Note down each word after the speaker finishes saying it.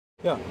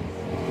Yeah,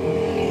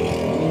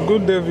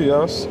 good day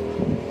viewers.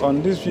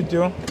 On this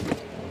video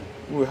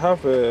we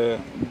have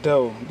a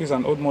Dell. This is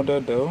an old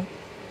model Dell.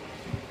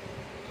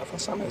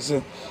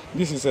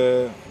 This is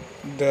a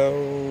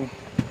Dell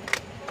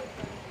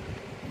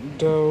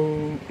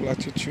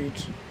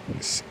Latitude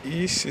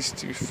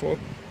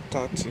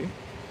E6430.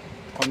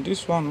 On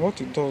this one, what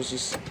it does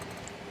is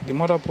the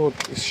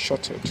motherboard is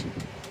shorted,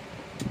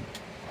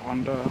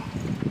 and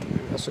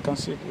as you can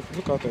see, if you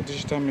look at the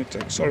digital meter,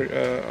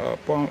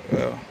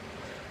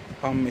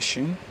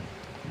 machine,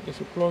 if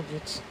you plug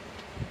it,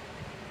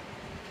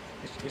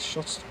 it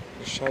shuts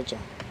the charger.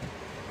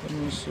 Let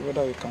me see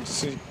whether you can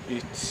see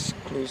it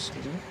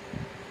closely.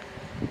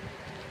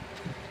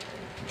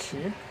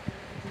 Okay,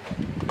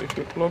 if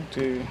you plug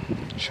the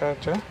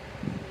charger,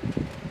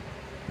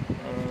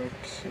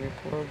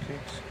 plug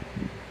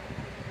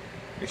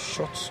it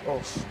shuts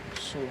off.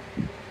 So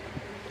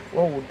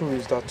what we'll do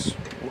is that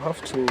we'll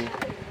have to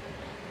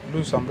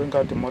lose and bring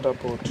out the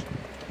motherboard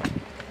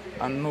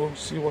and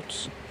see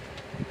what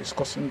is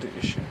causing the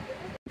issue.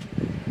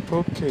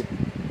 Okay,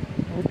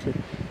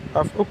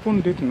 I've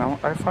opened it now.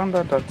 I found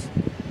out that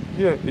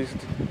here is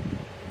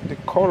the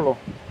color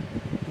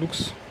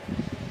looks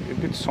a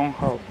bit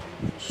somehow.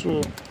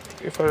 So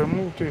if I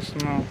remove this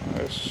now,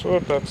 I saw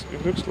that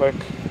it looks like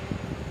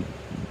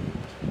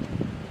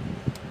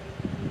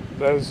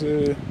there's a,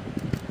 let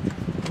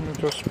me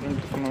just bring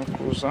it more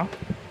closer.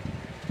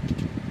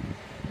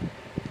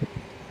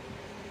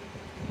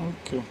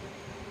 Okay,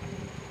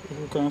 if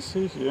you can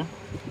see here,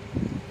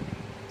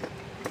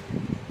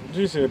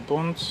 this is a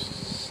burnt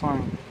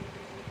sign.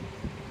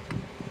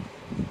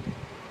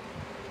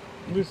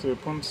 This is a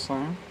burnt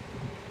sign.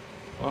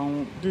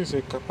 This is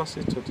a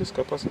capacitor. This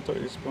capacitor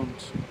is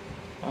burnt,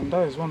 and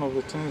that is one of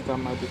the things that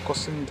might be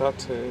causing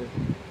that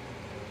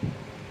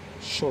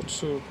short.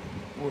 So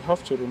we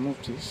have to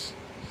remove this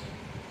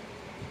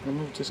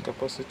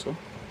capacitor.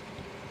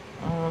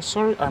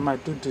 Sorry, I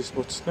might do this,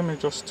 but let me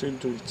just still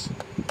do it.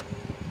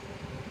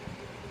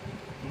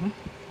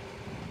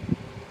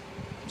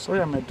 Sorry,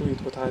 I might do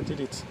it, but I did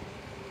it.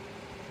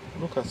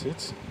 Look at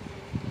it,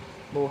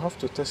 but we'll have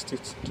to test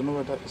it to know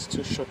whether it's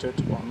still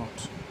shorted or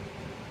not.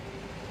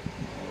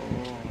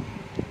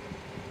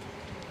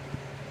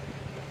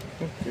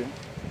 Okay,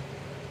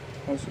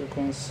 as you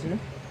can see,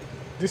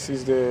 this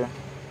is the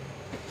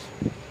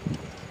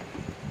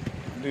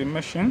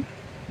machine,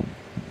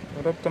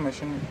 adapter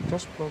machine.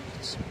 Just plug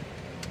it.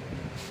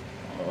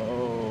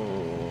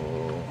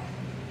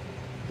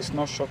 It's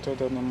not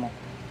shorted anymore.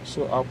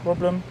 So our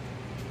problem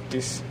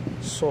is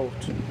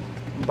solved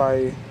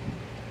by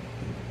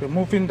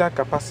removing that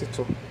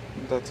capacitor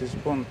that is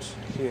burnt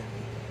here.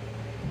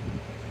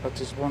 Let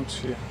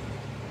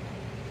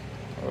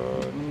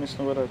me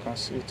see whether I can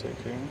see it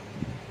again.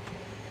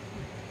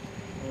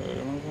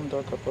 Removing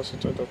that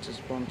capacitor that is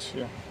burnt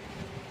here.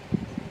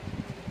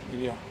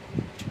 Yeah.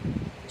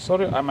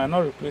 Sorry, I might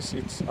not replace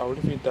it. I'll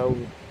leave it that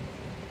way.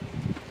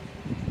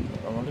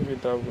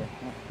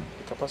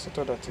 The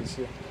capacitor that is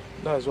here,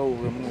 that is what we'll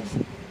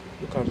remove.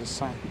 Look at the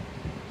sign.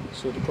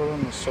 So the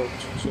problem is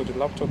solved. So the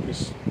laptop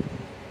is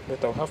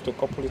better. I'll have to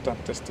couple it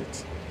and test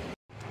it.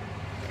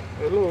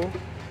 Hello.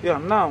 Yeah,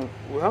 now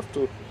we have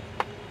to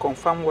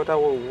confirm whether it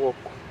will work.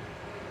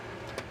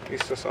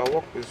 It says our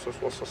work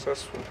was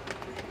successful.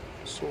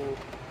 So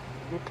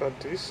look at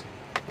this.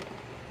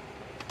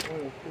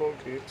 When we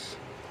plug it,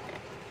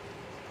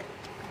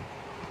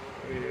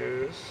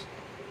 yes,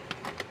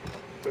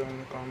 then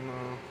you can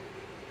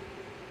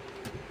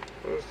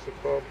press the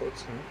power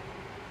button.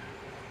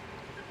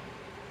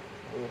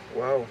 Oh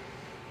wow,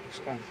 it's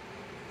on.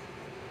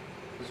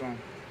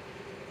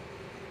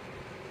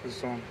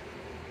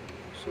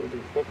 So the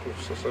work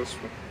was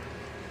successful.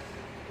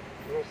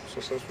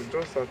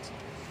 Just that it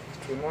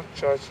will not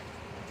charge.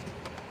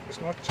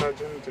 It's not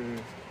charging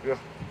the. Yeah,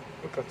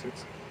 look at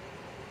it.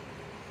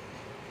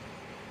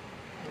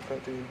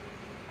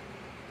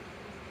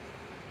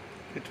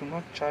 It will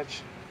not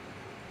charge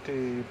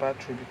the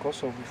battery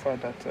because of the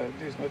fact that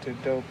this is not a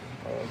Dell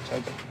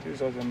charger. This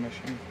is a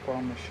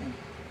power machine.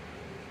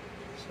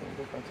 So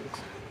look at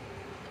it.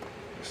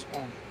 It's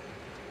on.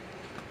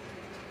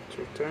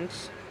 So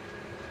thanks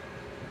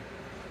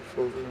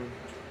for viewing.